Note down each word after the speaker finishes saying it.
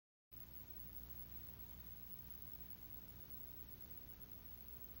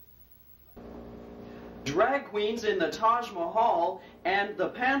drag queens in the Taj Mahal, and the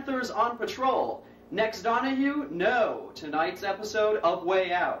Panthers on patrol. Next Donahue? No. Tonight's episode of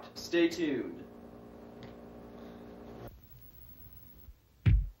Way Out. Stay tuned.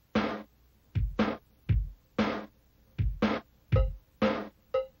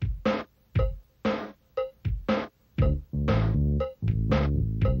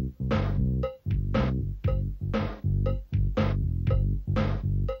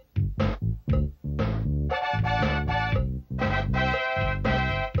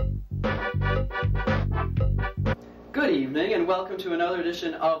 Good evening and welcome to another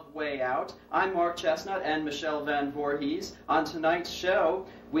edition of Way Out. I'm Mark Chesnut and Michelle VanVoorhies. On tonight's show,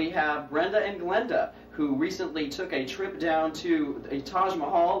 we have Brenda and Glenda, who recently took a trip down to a Taj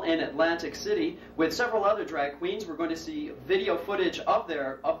Mahal in Atlantic City with several other drag queens. We're going to see video footage of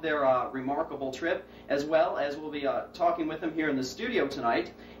their remarkable trip, as well as we'll be talking with them here in the studio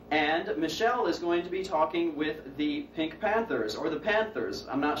tonight. And Michelle is going to be talking with the Pink Panthers, or the Panthers.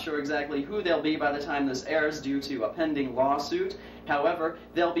 I'm not sure exactly who they'll be by the time this airs due to a pending lawsuit. However,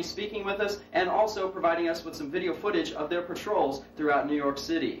 they'll be speaking with us and also providing us with some video footage of their patrols throughout New York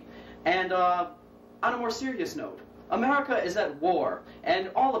City. And on a more serious note, America is at war,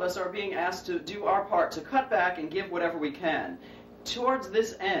 and all of us are being asked to do our part to cut back and give whatever we can. Towards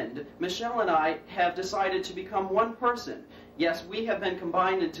this end, Michelle and I have decided to become one person. Yes, we have been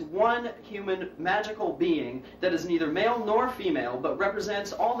combined into one human magical being that is neither male nor female, but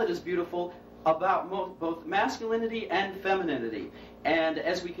represents all that is beautiful about both masculinity and femininity. And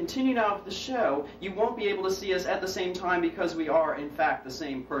as we continue now with the show, you won't be able to see us at the same time because we are, in fact, the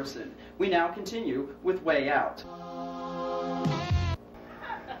same person. We now continue with Way Out.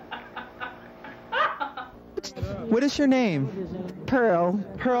 What is your name? Pearl.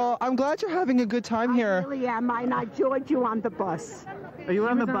 Pearl, I'm glad you're having a good time here. I really am, and I enjoyed you on the bus. Are you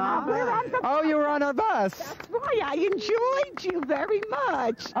on the bus? We're on the bus. Oh, you were on our bus. That's right. I enjoyed you very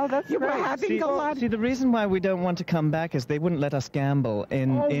much. Oh, that's you great. were having a lot. See, the reason why we don't want to come back is they wouldn't let us gamble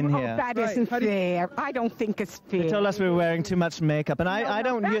in here. That isn't fair. I don't think it's fair. They told us we were wearing too much makeup, and I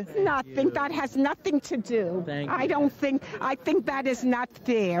don't. That's nothing. That has nothing to do. I don't think. I think that is not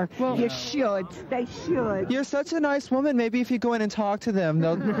fair. Well, you should. They should. You're such a nice woman. Maybe if you go in and talk to them,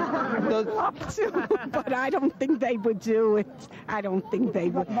 they'll Up to, but I don't think they would do it. I don't think they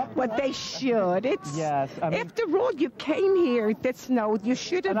would. But they should. It's Yes, I mean, after all, you came here this snow. You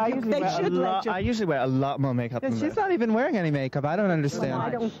should have. I usually wear a lot more makeup than she's this. not even wearing any makeup. I don't understand. I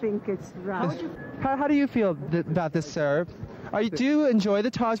don't think it's right. How do you feel about this, sir? Do you enjoy the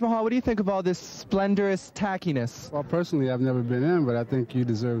Taj Mahal? What do you think of all this splendorous tackiness? Well, personally, I've never been in, but I think you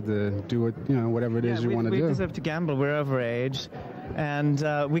deserve to do it, whatever it is you want to do. We deserve to gamble. We're overage.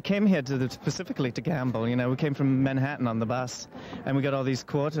 And we came here specifically to gamble. We came from Manhattan on the bus, and we got all these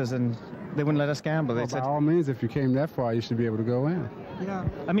quarters, and they wouldn't let us gamble. They Well, said, by all means, if you came that far, you should be able to go in. Yeah.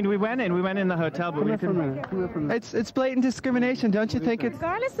 I mean, we went in the hotel, but Come we here for a couldn't. minute. Come here for a minute. It's blatant discrimination, don't you think? It's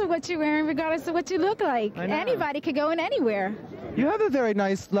Regardless of what you're wearing, regardless of what you look like, I know. anybody could go in anywhere. You have a very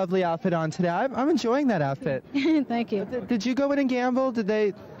nice, lovely outfit on today. I'm enjoying that outfit. Thank you. Did you go in and gamble?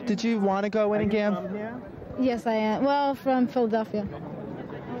 Did you want to go in and gamble? Yes, I am. Well, from Philadelphia.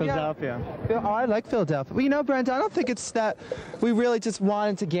 Philadelphia. Oh, I like Philadelphia. Well, Brenda, I don't think it's that we really just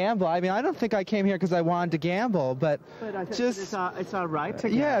wanted to gamble. I mean, I don't think I came here because I wanted to gamble, but just... It's our right to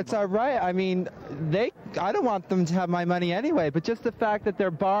gamble. Yeah, it's our right. I mean, I don't want them to have my money anyway, but just the fact that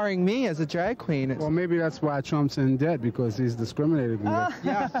they're barring me as a drag queen. Well, maybe that's why Trump's in debt, because he's discriminated against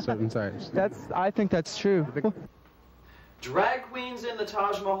Yeah. certain types. I think that's true. Drag queens in the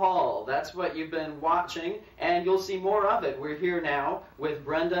Taj Mahal. That's what you've been watching, and you'll see more of it. We're here now with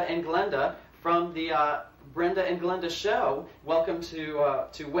Brenda and Glenda from the Brenda and Glenda show. Welcome to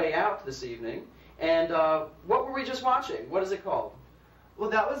Way Out this evening. And what were we just watching? What is it called?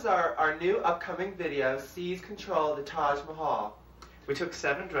 Well, that was our new upcoming video, Seize Control of the Taj Mahal. We took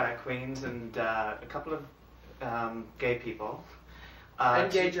 7 drag queens and a couple of gay people.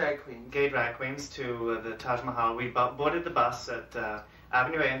 And gay drag queens. Gay drag queens to the Taj Mahal. We boarded the bus at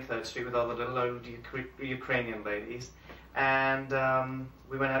Avenue A and 3rd Street with all the little old Ukrainian ladies, and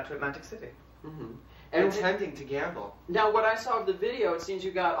we went out to Atlantic City. Mm-hmm. And intending to gamble. Now, what I saw of the video, it seems you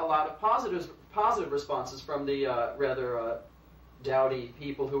got a lot of positive responses from the rather dowdy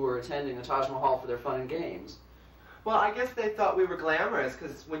people who were attending the Taj Mahal for their fun and games. Well, I guess they thought we were glamorous,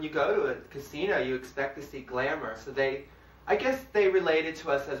 because when you go to a casino, you expect to see glamour. So I guess they related to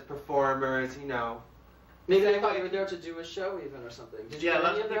us as performers, Maybe they thought you were there to do a show even or something. Did you Yeah, a get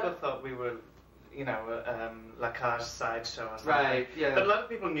lot any of of people that? thought we were, La Cage sideshow or something. Right, yeah. But a lot of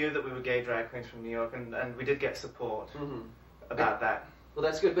people knew that we were gay drag queens from New York, and we did get support about that. Well,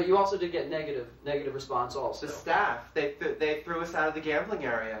 that's good. But you also did get negative response also. The staff, they threw us out of the gambling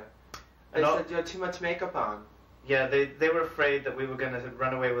area. They said you had too much makeup on. Yeah, they were afraid that we were going to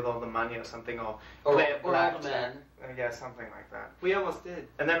run away with all the money or something, or play it or all the men. Yeah, something like that. We almost did.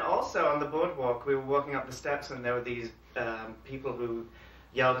 And then also on the boardwalk, we were walking up the steps, and there were these people who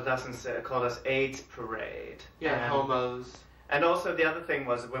yelled at us and called us AIDS Parade. Yeah, and homos. And also the other thing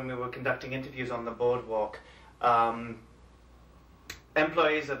was when we were conducting interviews on the boardwalk,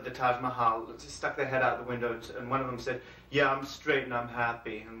 employees of the Taj Mahal stuck their head out the window, and one of them said, "Yeah, I'm straight and I'm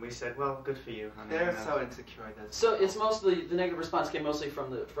happy." And we said, "Well, good for you, honey." They're so insecure. So it's mostly, the negative response came mostly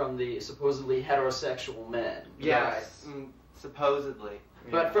from the supposedly heterosexual men. Yes, right? Supposedly.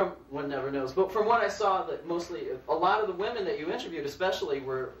 But from, one never knows. But from what I saw, that mostly a lot of the women that you interviewed, especially,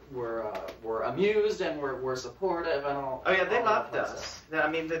 were amused and were supportive and all. Oh yeah, they loved us. I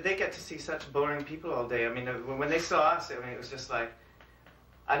mean, they get to see such boring people all day. I mean, when they saw us, I mean, it was just like,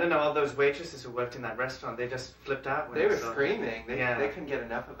 I don't know, all those waitresses who worked in that restaurant, they just flipped out when they were screaming. They yeah. They couldn't get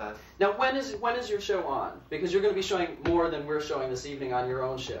enough of us. Now, when is your show on? Because you're going to be showing more than we're showing this evening on your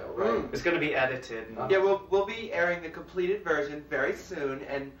own show, right? It's going to be edited. Yeah, we'll be airing the completed version very soon,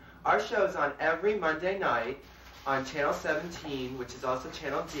 and our show's on every Monday night on Channel 17, which is also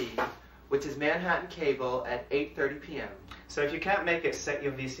Channel D, which is Manhattan Cable at 8:30 p.m. So if you can't make it, set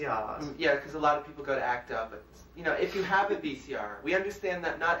your VCRs. Yeah, because a lot of people go to ACT UP. But, you know, if you have a VCR, we understand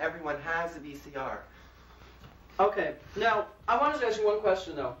that not everyone has a VCR. Okay. Now, I wanted to ask you one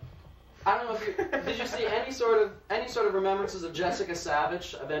question, though. I don't know if you did you see any sort of remembrances of Jessica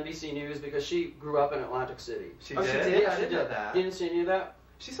Savage of NBC News, because she grew up in Atlantic City. She did? She did? Yeah, I didn't know that. You didn't see any of that?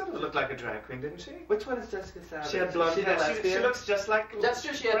 She sort of looked like a drag queen, didn't she? Which one is Jessica Savage? She had blonde hair. She looks just like... That's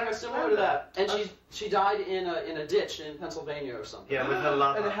true, she had hair similar to that. And she died in a ditch in Pennsylvania or something. Yeah, with her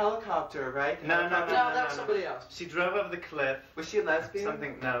lover. In a helicopter, right? No, that was somebody else. She drove over the cliff. Was she a lesbian?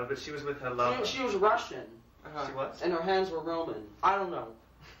 Something, no, but she was with her lover. She was Russian. She was? And her hands were Roman. I don't know.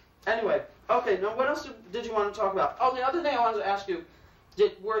 Anyway, okay, now what else did you want to talk about? Oh, the other thing I wanted to ask you,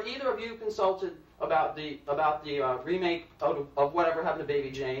 were either of you consulted about the remake of Whatever Happened to Baby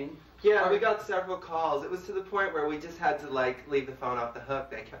Jane? Yeah, we got several calls. It was to the point where we just had to, like, leave the phone off the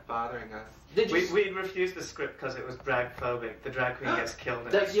hook. They kept bothering us. We refused the script because it was drag-phobic. The drag queen gets killed.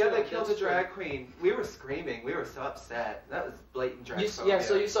 They killed the drag queen. We were screaming. We were so upset. That was blatant drag phobia. Yeah,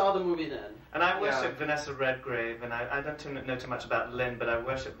 so you saw the movie then. And I worship Vanessa Redgrave, and I don't know too much about Lynn, but I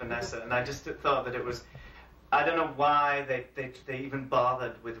worship Vanessa, and I just thought that it was... I don't know why they even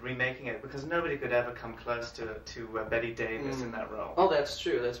bothered with remaking it, because nobody could ever come close to Betty Davis in that role. Oh, that's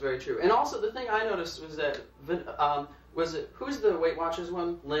true. That's very true. And also, the thing I noticed was that who's the Weight Watchers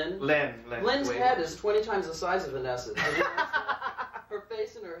one? Lynn. Lynn's head is 20 times the size of Vanessa's. Her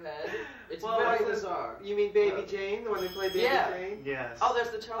face and her head. It's very bizarre. You mean Baby Jane, the one who played Baby Jane? Yes. Oh, there's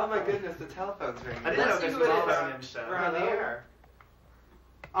the telephone. Oh my goodness, the telephone's ringing. I didn't know this was all in show. We're on the air.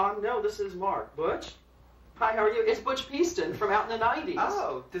 No, this is Mark. Butch? Hi, how are you? It's Butch Peaston from out in the 90s.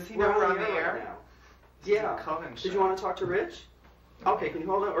 Oh, does he know we're on the air? Right now. Yeah. Did you want to talk to Rich? Okay, can you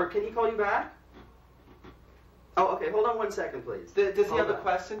hold on, or can he call you back? Oh, okay, hold on 1 second, please. Does he have a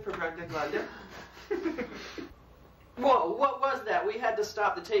question for Brenda and Glenda? Whoa, what was that? We had to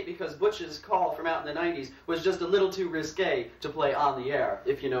stop the tape because Butch's call from out in the 90s was just a little too risque to play on the air,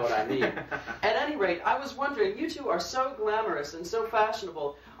 if you know what I mean. At any rate, I was wondering, you two are so glamorous and so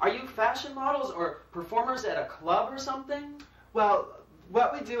fashionable. Are you fashion models or performers at a club or something? Well,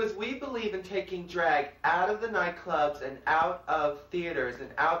 what we do is we believe in taking drag out of the nightclubs and out of theaters and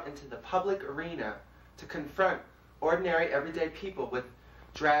out into the public arena to confront ordinary, everyday people with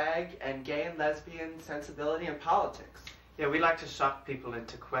drag and gay and lesbian sensibility and politics. Yeah, we like to shock people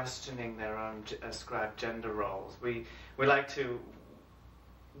into questioning their own ascribed gender roles. We like to...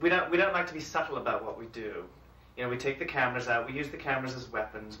 We don't like to be subtle about what we do. You know, we take the cameras out, we use the cameras as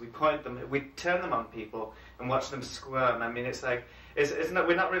weapons, we point them, we turn them on people and watch them squirm. I mean, it's like,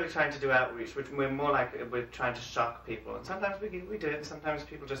 we're not really trying to do outreach, we're more like we're trying to shock people. And sometimes we do it, and sometimes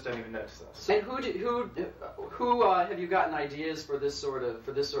people just don't even notice us. And who have you gotten ideas for this sort of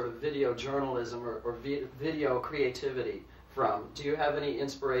video journalism or video creativity from? Do you have any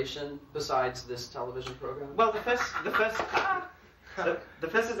inspiration besides this television program? Well, the first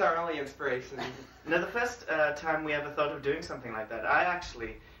This is our only inspiration. No, the first time we ever thought of doing something like that, I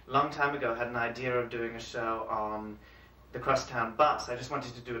actually, a long time ago, had an idea of doing a show on the crosstown bus. I just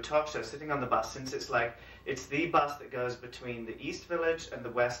wanted to do a talk show sitting on the bus, since it's the bus that goes between the East Village and the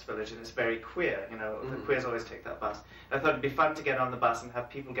West Village, and it's very queer, you know, the queers always take that bus. And I thought it'd be fun to get on the bus and have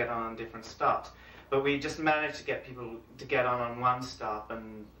people get on different stops. But we just managed to get people to get on one stop,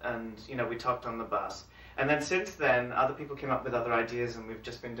 and you know, we talked on the bus. And then since then, other people came up with other ideas, and we've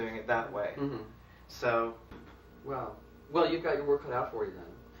just been doing it that way. So, well, you've got your work cut out for you then.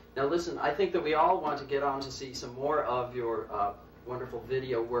 Now listen, I think that we all want to get on to see some more of your wonderful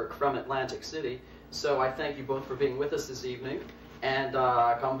video work from Atlantic City. So I thank you both for being with us this evening, and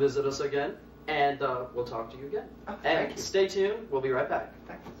come visit us again, and we'll talk to you again. Oh, and stay tuned. We'll be right back.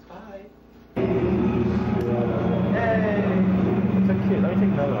 Thanks. Bye. hey, so cute. Let me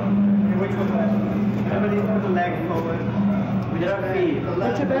take another one. Wait for that. Everybody put the leg forward. With your feet.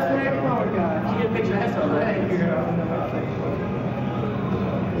 What's your best leg forward, guys? You get a picture of the leg.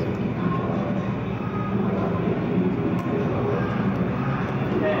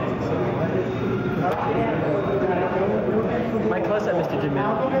 My close-up, Mr. Jimmy.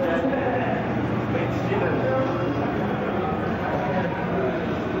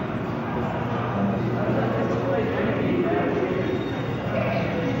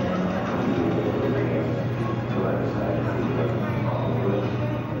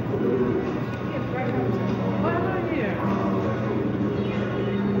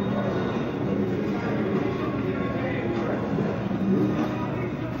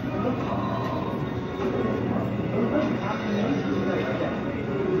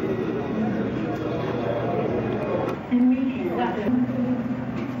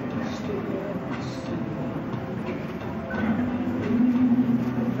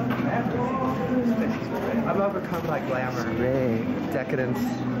 I'm overcome by glamour. Great. Decadence.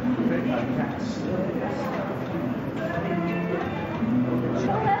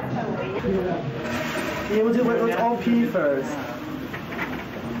 Yeah, we'll do let's all pee first.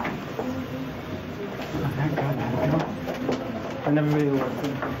 I never really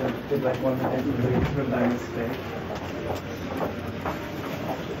worked did like one minute by mistake.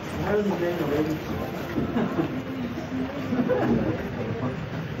 How is it doing the ladies?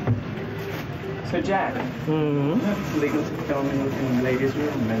 So Jack, legal to film in the ladies'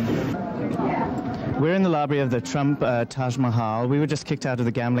 room, men's room? We're in the lobby of the Trump Taj Mahal. We were just kicked out of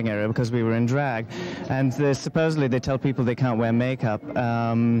the gambling area because we were in drag. And supposedly they tell people they can't wear makeup.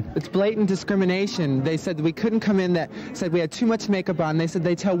 It's blatant discrimination. They said we couldn't come in, that said we had too much makeup on. They said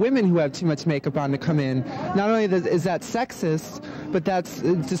they tell women who have too much makeup on to come in. Not only is that sexist, but that's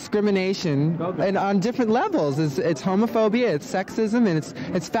discrimination, and on different levels. It's homophobia, it's sexism,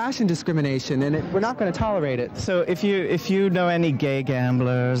 and it's fashion discrimination, and we're not going to tolerate it. So if you know any gay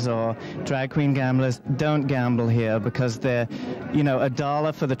gamblers or drag queen gamblers, don't gamble here, because they're,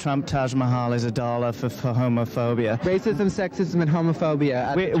 $1 for the Trump Taj Mahal is $1 for homophobia. Racism, sexism, and homophobia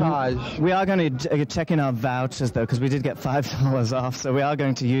at the Taj. We are going to check in our vouchers, though, because we did get $5 off, so we are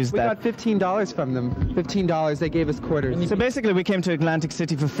going to use that. We got $15 from them. $15, they gave us quarters. So basically we came to Atlantic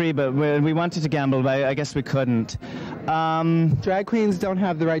City for free, but we wanted to gamble, but I guess we couldn't. Drag queens don't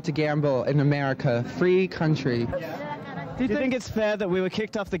have the right to gamble in America. Free country. Do you think it's fair that we were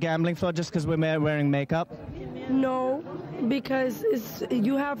kicked off the gambling floor just because we're wearing makeup? No, because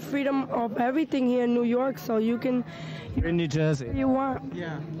you have freedom of everything here in New York, so you can... You're in New Jersey. You want.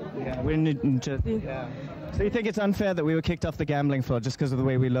 Yeah, we're in New Jersey. Yeah. So you think it's unfair that we were kicked off the gambling floor just because of the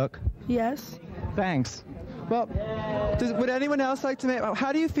way we look? Yes. Thanks. Well, would anyone else like to make...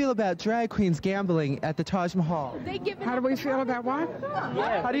 How do you feel about drag queens gambling at the Taj Mahal? How do we feel about what?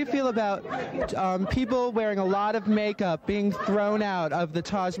 How do you feel about people wearing a lot of makeup being thrown out of the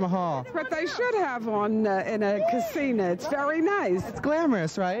Taj Mahal? But they should have on in a casino. It's very nice. It's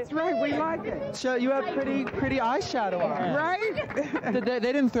glamorous, right? That's right. We like it. So you have pretty eyeshadow on. Right? They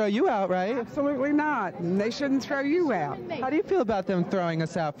didn't throw you out, right? Absolutely not. And they shouldn't throw you out. How do you feel about them throwing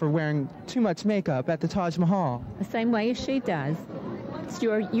us out for wearing too much makeup at the Taj Mahal? The same way as she does. It's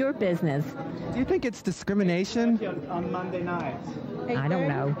your business. Do you think it's discrimination? On Monday night. I don't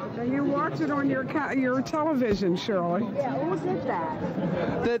know. You watch it on your television, Shirley. Yeah, who did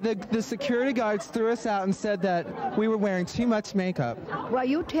that? The security guards threw us out and said that we were wearing too much makeup. Well,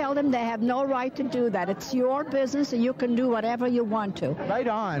 you tell them they have no right to do that. It's your business and you can do whatever you want to. Right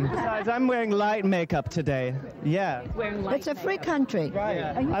on. Besides, I'm wearing light makeup today. Yeah. It's a free country. Right.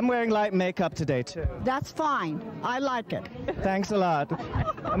 Yeah. I'm wearing light makeup today, too. That's fine. I like it. Thanks a lot.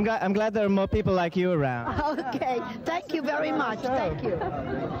 I'm glad there are more people like you around. Okay. Thank you very much. Thank you.